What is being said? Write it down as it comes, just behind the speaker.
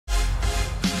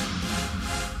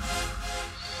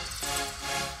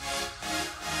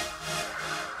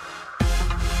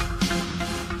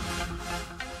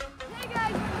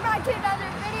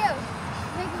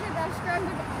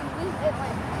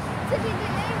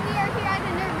here at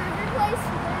the new burger place,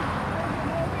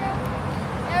 Mojo.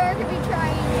 And we're gonna be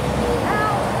trying it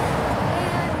out.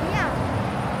 And yeah.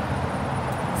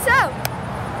 So,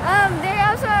 they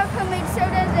also have homemade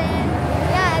sodas, and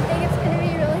yeah, I think it's gonna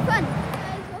be really fun.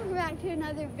 Guys, welcome back to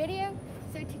another video.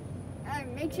 So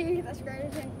make sure you hit the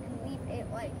subscribe button and leave a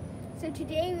like. So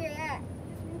today we're at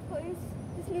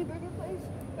this new burger place,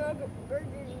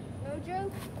 Burger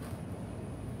Mojo,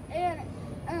 and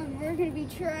we're gonna be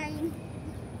trying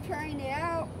it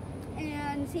out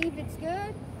and see if it's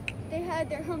good. They had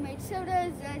their homemade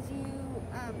sodas, as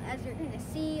you're gonna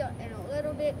see in a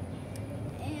little bit,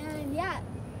 and yeah,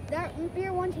 that root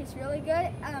beer one tastes really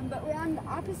good. But we're on the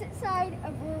opposite side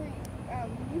of where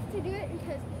we used to do it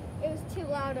because it was too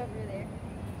loud over there.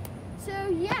 So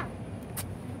yeah,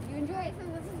 you enjoy it. So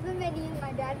this is the menu.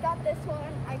 My dad got this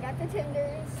one. I got the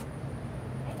tenders.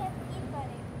 I got the peanut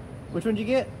butter. Which one did you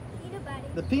get? Peanut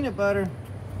butter. The peanut butter.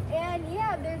 And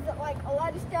yeah, there's like a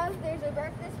lot of stuff. There's a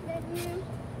breakfast menu.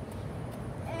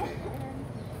 And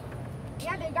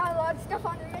yeah, they got a lot of stuff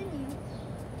on the menu.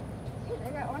 Yeah,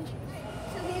 they got orange.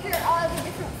 So these are all the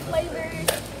different flavors.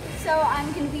 So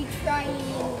I'm going to be trying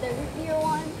the root beer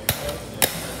one.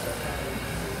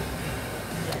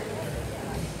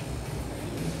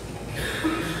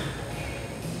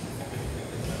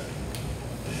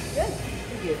 Good.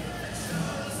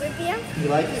 Root beer? You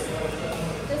like it?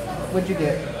 This one? What'd you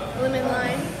get? Lemon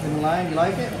lime. Lemon lime, you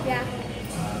like it? Yeah.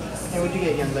 Hey, what'd you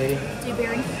get, young lady?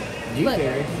 Dewberry.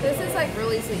 Dewberry? This is like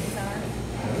really sweet and sour.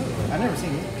 I've never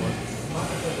seen this before.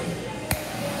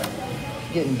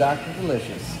 Getting Dr.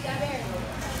 Delicious.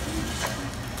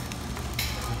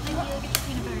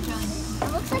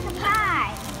 It looks like a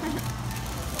pie.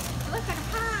 It looks like a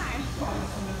pie.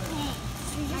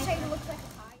 Did you say it looks like a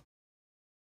pie?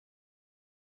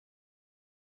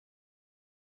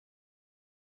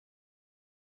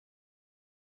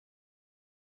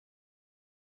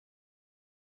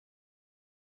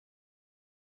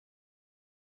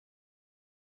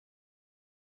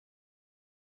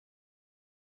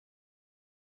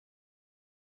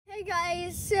 Hey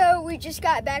guys, so we just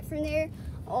got back from there.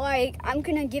 Like, I'm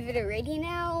gonna give it a rating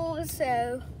now,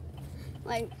 so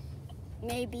like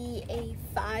maybe a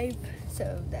 5.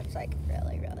 So that's like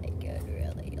really good,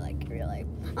 really.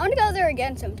 I want to go there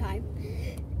again sometime.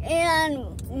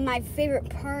 And my favorite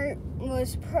part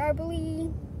was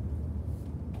probably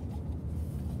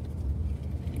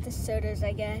the sodas,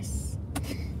 I guess.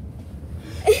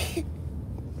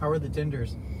 How were the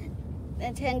tenders?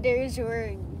 The tenders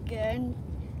were good.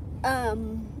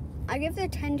 I give the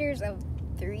tenders a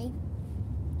 3.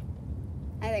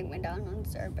 I think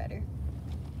McDonald's are better.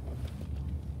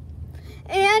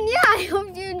 And yeah, I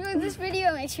hope you enjoyed this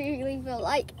video. Make sure you leave a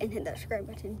like and hit that subscribe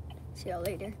button. See y'all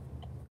later.